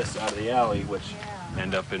particles like this out of the alley, which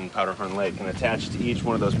end up in Powderhorn Lake. And attached to each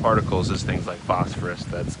one of those particles is things like phosphorus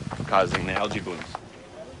that's causing the algae blooms.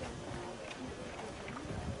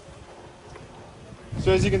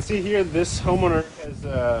 So as you can see here, this homeowner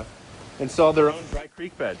has installed their own dry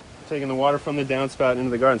creek bed, taking the water from the downspout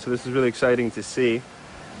into the garden. So this is really exciting to see.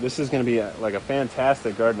 This is going to be like a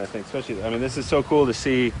fantastic garden, I think, especially, I mean, this is so cool to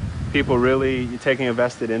see people really taking a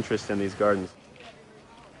vested interest in these gardens.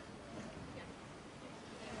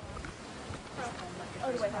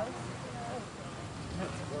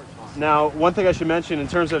 Now, one thing I should mention in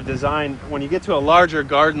terms of design, when you get to a larger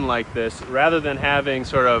garden like this, rather than having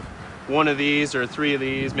sort of one of these or 3 of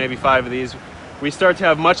these, maybe 5 of these, we start to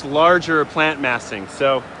have much larger plant massing.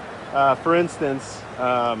 So, for instance,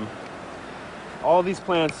 all these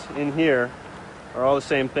plants in here are all the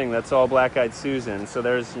same thing. That's all black-eyed Susan. So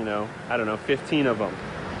there's, you know, I don't know, 15 of them.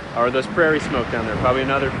 Or there's prairie smoke down there, probably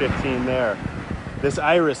another 15 there. This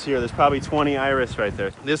iris here, there's probably 20 iris right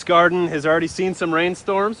there. This garden has already seen some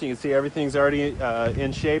rainstorms. You can see everything's already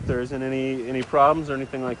in shape. There isn't any problems or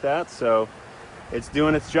anything like that. So it's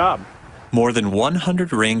doing its job. More than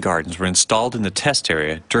 100 rain gardens were installed in the test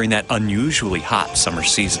area during that unusually hot summer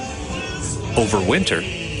season. Over winter,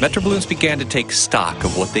 Metro Blooms began to take stock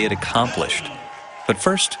of what they had accomplished. But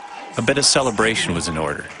first, a bit of celebration was in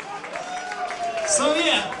order. So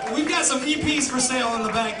yeah, we've got some EPs for sale in the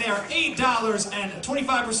back there. $8, and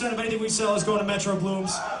 25% of anything we sell is going to Metro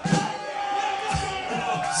Blooms.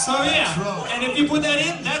 So yeah, and if you put that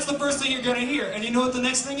in, that's the first thing you're gonna hear. And you know what the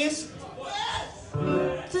next thing is?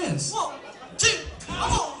 This. 1, 2,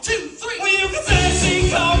 3. Well, you can say she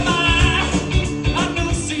called mine.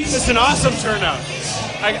 It's an awesome turnout.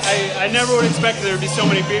 I never would expect there to be so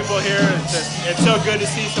many people here. It's so good to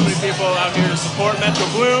see so many people out here to support Metro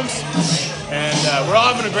Blooms. And we're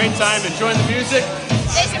all having a great time enjoying the music.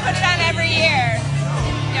 They should put it on every year.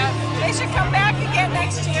 Yep. They should come back again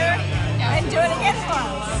next year and do it again for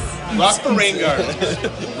us. Rock for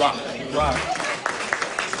Raingardens. Rock. Rock.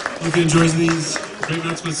 You can enjoy these grape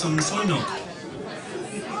nuts with some soy milk.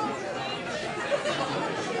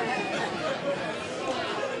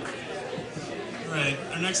 All right,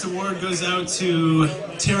 our next award goes out to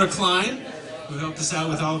Tara Klein, who helped us out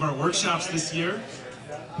with all of our workshops this year.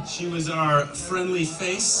 She was our friendly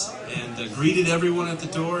face and greeted everyone at the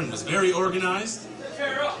door and was very organized.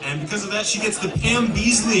 And because of that, she gets the Pam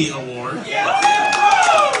Beasley Award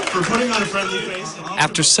for putting on a friendly face.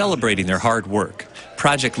 After celebrating their hard work,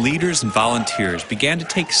 project leaders and volunteers began to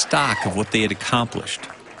take stock of what they had accomplished.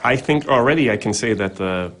 I think already I can say that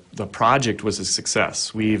the project was a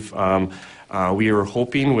success. We were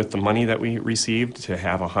hoping with the money that we received to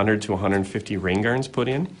have 100 to 150 rain gardens put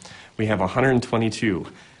in. We have 122.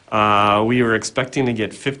 We were expecting to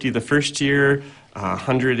get 50 the first year,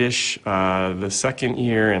 100-ish the second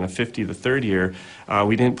year, and a 50 the third year.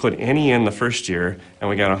 We didn't put any in the first year, and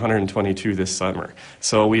we got 122 this summer.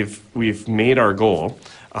 So we've made our goal,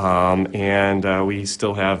 and we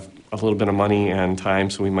still have a little bit of money and time,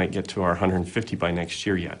 so we might get to our 150 by next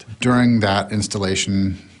year yet. During that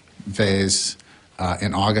installation phase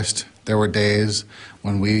in August, there were days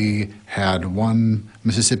when we had one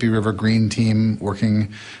Mississippi River Green team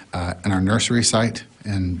working in our nursery site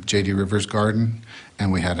in J.D. Rivers Garden,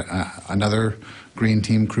 and we had another green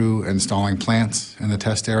team crew installing plants in the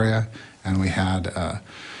test area, and we had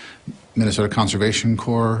Minnesota Conservation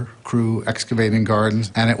Corps crew excavating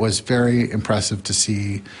gardens, and it was very impressive to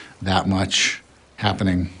see that much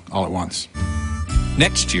happening all at once.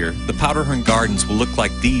 Next year, the Powderhorn Gardens will look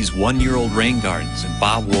like these one-year-old rain gardens in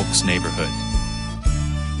Bob Wolk's neighborhood.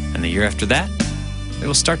 And the year after that, they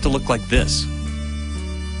will start to look like this.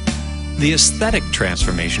 The aesthetic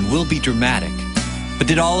transformation will be dramatic, but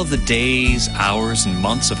did all of the days, hours, and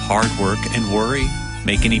months of hard work and worry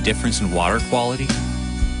make any difference in water quality?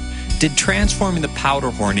 Did transforming the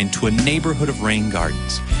Powderhorn into a neighborhood of rain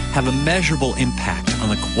gardens have a measurable impact on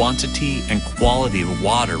the quantity and quality of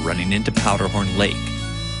water running into Powderhorn Lake?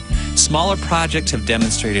 Smaller projects have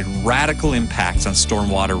demonstrated radical impacts on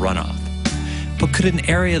stormwater runoff. But could an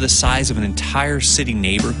area the size of an entire city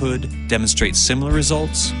neighborhood demonstrate similar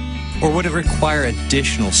results? Or would it require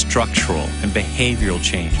additional structural and behavioral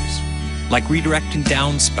changes, like redirecting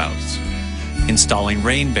downspouts, installing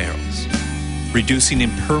rain barrels, reducing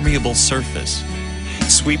impermeable surface,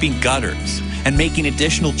 sweeping gutters, and making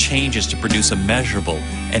additional changes to produce a measurable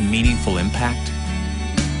and meaningful impact?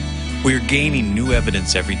 We are gaining new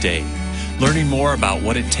evidence every day, learning more about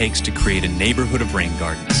what it takes to create a neighborhood of rain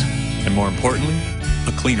gardens, and more importantly,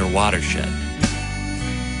 a cleaner watershed.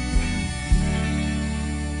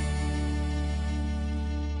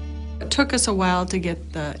 It took us a while to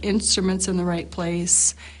get the instruments in the right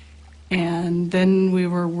place, and then we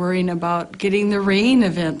were worrying about getting the rain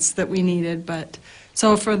events that we needed. But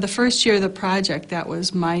so for the first year of the project, that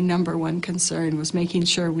was my number one concern, was making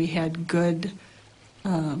sure we had good,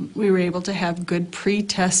 we were able to have good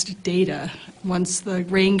pre-test data. Once the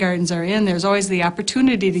rain gardens are in, there's always the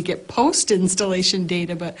opportunity to get post-installation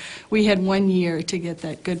data, but we had 1 year to get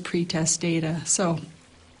that good pre-test data. So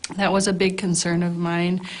that was a big concern of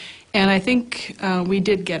mine, and I think we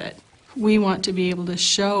did get it. We want to be able to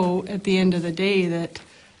show at the end of the day that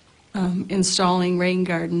installing rain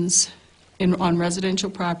gardens on residential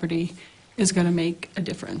property is going to make a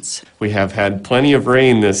difference. We have had plenty of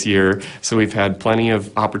rain this year, so we've had plenty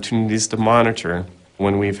of opportunities to monitor.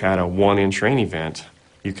 When we've had a 1-inch rain event,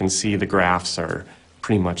 you can see the graphs are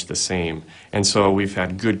pretty much the same. And so we've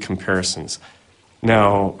had good comparisons.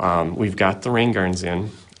 Now, we've got the rain gardens in.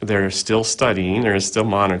 They're still studying, they're still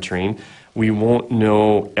monitoring. We won't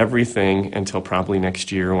know everything until probably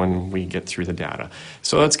next year when we get through the data.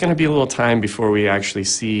 So it's going to be a little time before we actually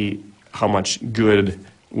see how much good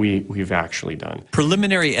we've actually done.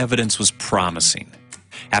 Preliminary evidence was promising.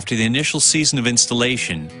 After the initial season of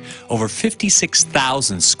installation, over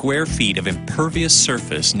 56,000 square feet of impervious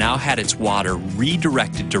surface now had its water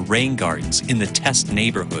redirected to rain gardens in the test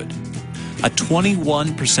neighborhood. A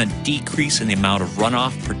 21% decrease in the amount of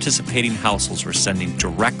runoff participating households were sending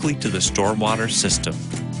directly to the stormwater system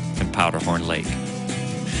in Powderhorn Lake.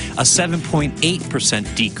 A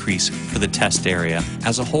 7.8% decrease for the test area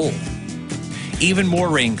as a whole. Even more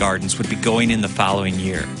rain gardens would be going in the following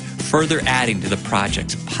year, further adding to the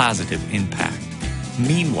project's positive impact.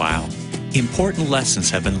 Meanwhile, important lessons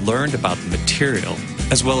have been learned about the material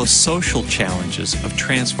as well as social challenges of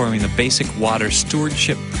transforming the basic water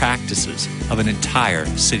stewardship practices of an entire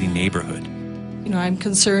city neighborhood. You know, I'm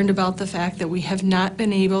concerned about the fact that we have not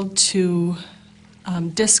been able to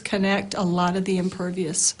disconnect a lot of the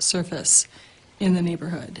impervious surface in the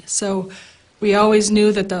neighborhood. So we always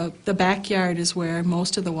knew that the backyard is where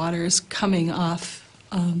most of the water is coming off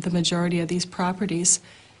the majority of these properties.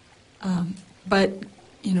 But,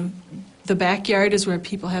 you know, the backyard is where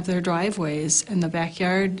people have their driveways, and the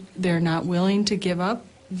backyard, they're not willing to give up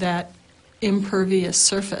that impervious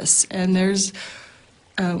surface. And there's,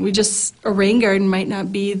 a rain garden might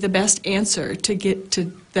not be the best answer to get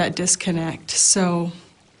to that disconnect. So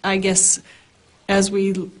I guess as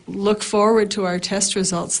we look forward to our test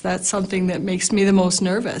results, that's something that makes me the most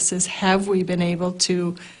nervous, is have we been able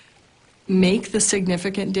to make the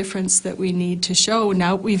significant difference that we need to show?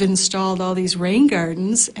 Now we've installed all these rain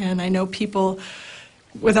gardens, and I know people,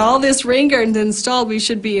 with all this rain gardens installed, we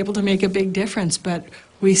should be able to make a big difference, but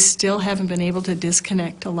we still haven't been able to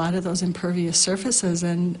disconnect a lot of those impervious surfaces,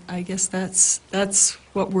 and I guess that's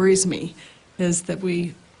what worries me, is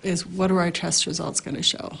what are our test results going to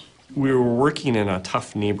show? We were working in a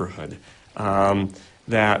tough neighborhood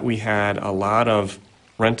that we had a lot of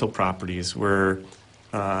rental properties where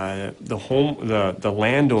the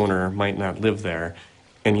landowner might not live there,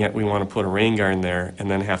 and yet we want to put a rain garden there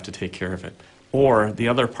and then have to take care of it. Or the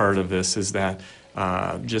other part of this is that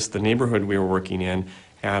just the neighborhood we were working in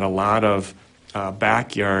had a lot of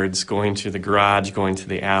backyards going to the garage, going to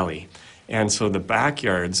the alley. And so the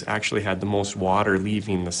backyards actually had the most water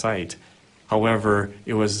leaving the site. However,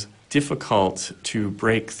 it was difficult to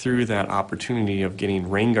break through that opportunity of getting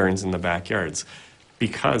rain gardens in the backyards,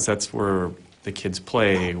 because that's where the kids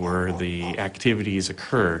play, where the activities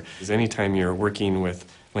occur. Because anytime you're working with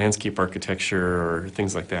landscape architecture or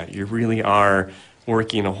things like that, you really are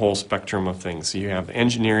working a whole spectrum of things. So you have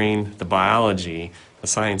engineering, the biology, the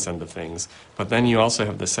science end of things, but then you also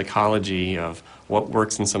have the psychology of what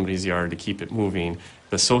works in somebody's yard to keep it moving,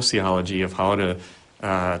 the sociology of how to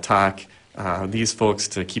talk these folks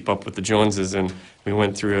to keep up with the Joneses. And we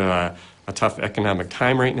went through a tough economic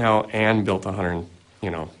time right now and built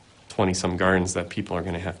 20-some gardens that people are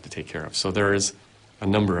going to have to take care of. So there is a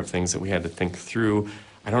number of things that we had to think through.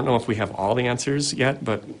 I don't know if we have all the answers yet,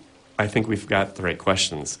 but I think we've got the right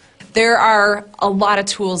questions. There are a lot of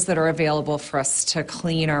tools that are available for us to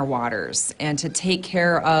clean our waters and to take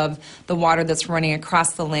care of the water that's running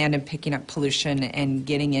across the land and picking up pollution and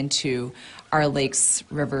getting into our lakes,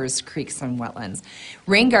 rivers, creeks, and wetlands.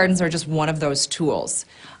 Rain gardens are just one of those tools.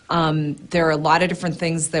 There are a lot of different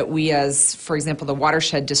things that we, as, for example, the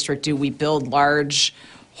watershed district do. We build large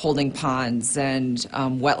holding ponds and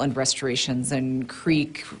wetland restorations and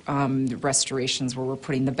creek restorations where we're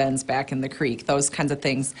putting the bends back in the creek, those kinds of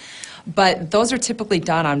things. But those are typically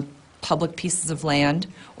done on public pieces of land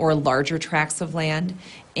or larger tracts of land,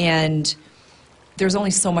 and there's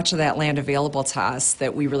only so much of that land available to us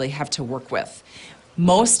that we really have to work with.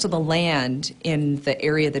 Most of the land in the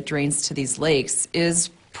area that drains to these lakes is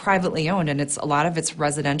privately owned, and a lot of it's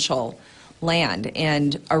residential land.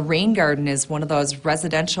 And a rain garden is one of those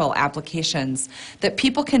residential applications that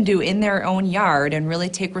people can do in their own yard and really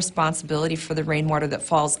take responsibility for the rainwater that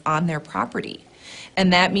falls on their property.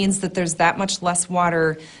 And that means that there's that much less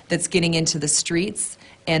water that's getting into the streets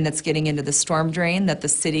and that's getting into the storm drain that the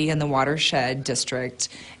city and the watershed district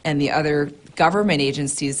and the other government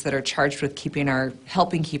agencies that are charged with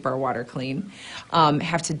helping keep our water clean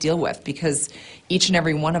have to deal with, because each and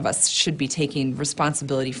every one of us should be taking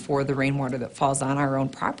responsibility for the rainwater that falls on our own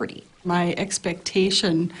property. My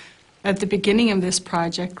expectation at the beginning of this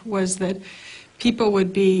project was that people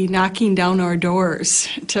would be knocking down our doors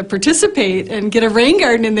to participate and get a rain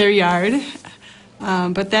garden in their yard,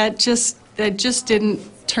 but that just didn't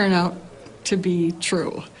turn out to be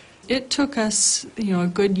true. It took us, a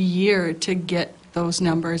good year to get those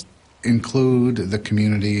numbers. Include the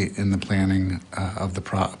community in the planning of the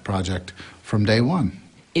project from day one.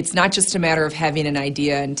 It's not just a matter of having an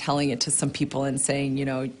idea and telling it to some people and saying,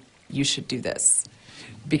 you should do this,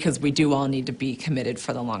 because we do all need to be committed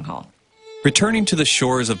for the long haul. Returning to the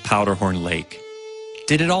shores of Powderhorn Lake,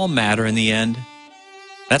 did it all matter in the end?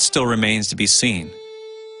 That still remains to be seen.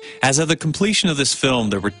 As of the completion of this film,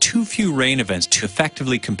 there were too few rain events to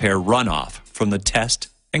effectively compare runoff from the test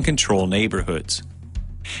and control neighborhoods.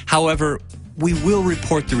 However, we will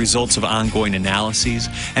report the results of ongoing analyses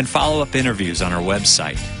and follow-up interviews on our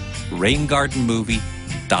website,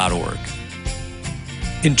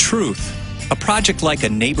 raingardenmovie.org. In truth, a project like a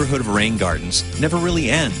Neighborhood of Raingardens never really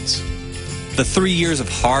ends. The 3 years of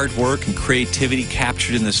hard work and creativity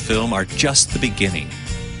captured in this film are just the beginning.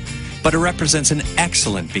 But it represents an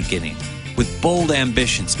excellent beginning, with bold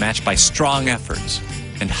ambitions matched by strong efforts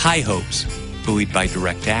and high hopes buoyed by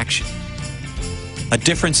direct action. A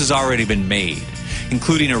difference has already been made,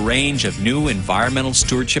 including a range of new environmental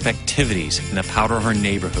stewardship activities in the Powderhorn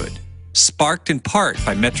neighborhood, sparked in part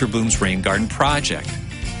by Metro Bloom's Rain Garden project.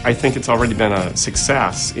 I think it's already been a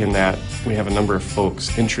success in that we have a number of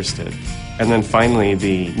folks interested. And then finally,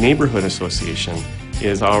 the Neighborhood Association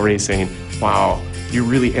is already saying, wow, you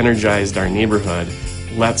really energized our neighborhood.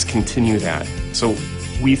 Let's continue that. So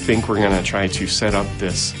we think we're going to try to set up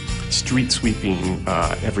this street sweeping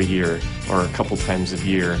every year or a couple times a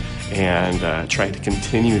year and try to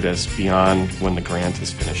continue this beyond when the grant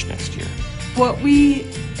is finished next year. What we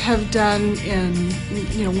have done in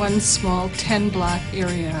one small 10-block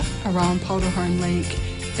area around Powderhorn Lake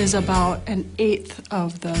is about 1/8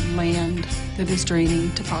 of the land that is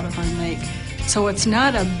draining to Powderhorn Lake. So it's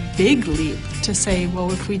not a big leap to say, well,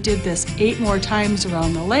 if we did this 8 more times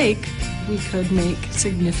around the lake, we could make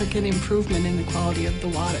significant improvement in the quality of the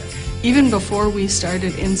water. Even before we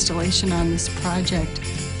started installation on this project,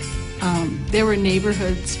 there were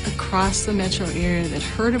neighborhoods across the metro area that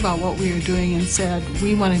heard about what we were doing and said,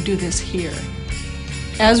 we want to do this here.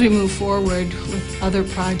 As we move forward with other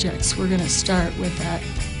projects, we're going to start with that.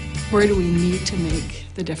 Where do we need to make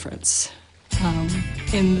the difference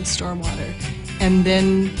in the stormwater? And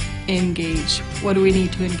then engage. What do we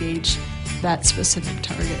need to engage that specific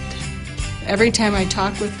target? Every time I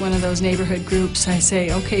talk with one of those neighborhood groups, I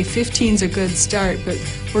say, okay, 15's a good start, but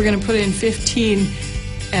we're going to put in 15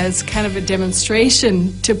 as kind of a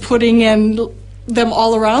demonstration to putting in them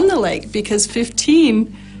all around the lake, because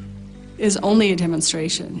 15 is only a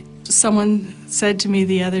demonstration. Someone said to me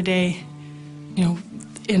the other day,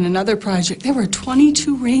 in another project, there were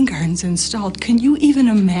 22 rain gardens installed. Can you even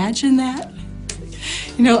imagine that?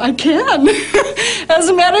 I can. As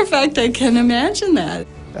a matter of fact, I can imagine that.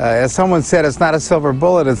 As someone said, it's not a silver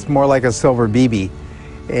bullet, it's more like a silver BB.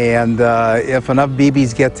 And if enough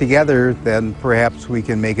BBs get together, then perhaps we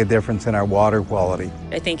can make a difference in our water quality.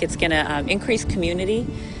 I think it's going to increase community,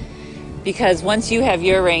 because once you have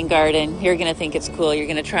your rain garden, you're going to think it's cool. You're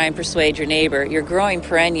going to try and persuade your neighbor. You're growing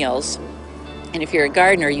perennials, and if you're a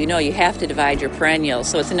gardener, you have to divide your perennials.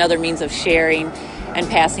 So it's another means of sharing and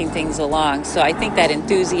passing things along. So I think that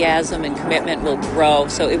enthusiasm and commitment will grow,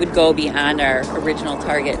 so it would go beyond our original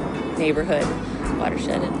target neighborhood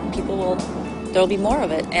watershed, and there'll be more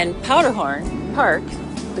of it. And Powderhorn Park,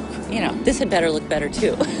 this had better look better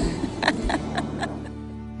too.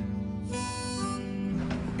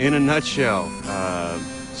 In a nutshell,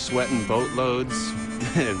 sweating boatloads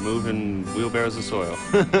and moving wheelbarrows of soil.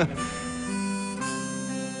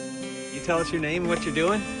 You tell us your name and what you're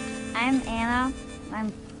doing? I'm Anna.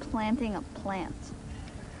 I'm planting a plant.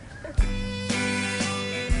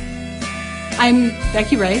 I'm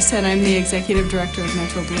Becky Rice, and I'm the executive director of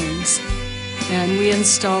Metro Blooms. And we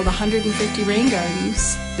installed 150 rain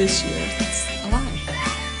gardens this year. That's a lot.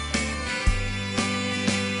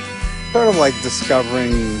 Sort of like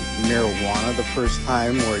discovering marijuana the first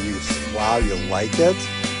time, where you like it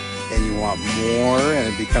and you want more, and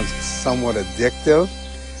it becomes somewhat addictive.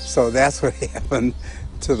 So that's what happened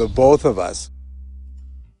to the both of us.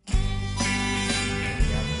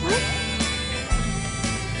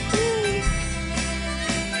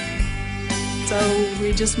 So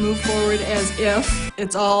we just move forward as if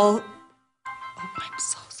it's all... Oh, I'm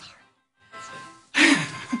so sorry.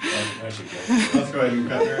 Let's go ahead and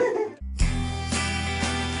cut her.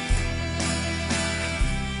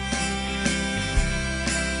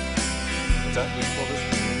 What's that? We call this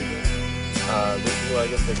well, I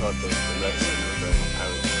guess they call it the red. Oh,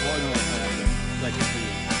 no, like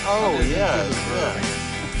oh, yeah.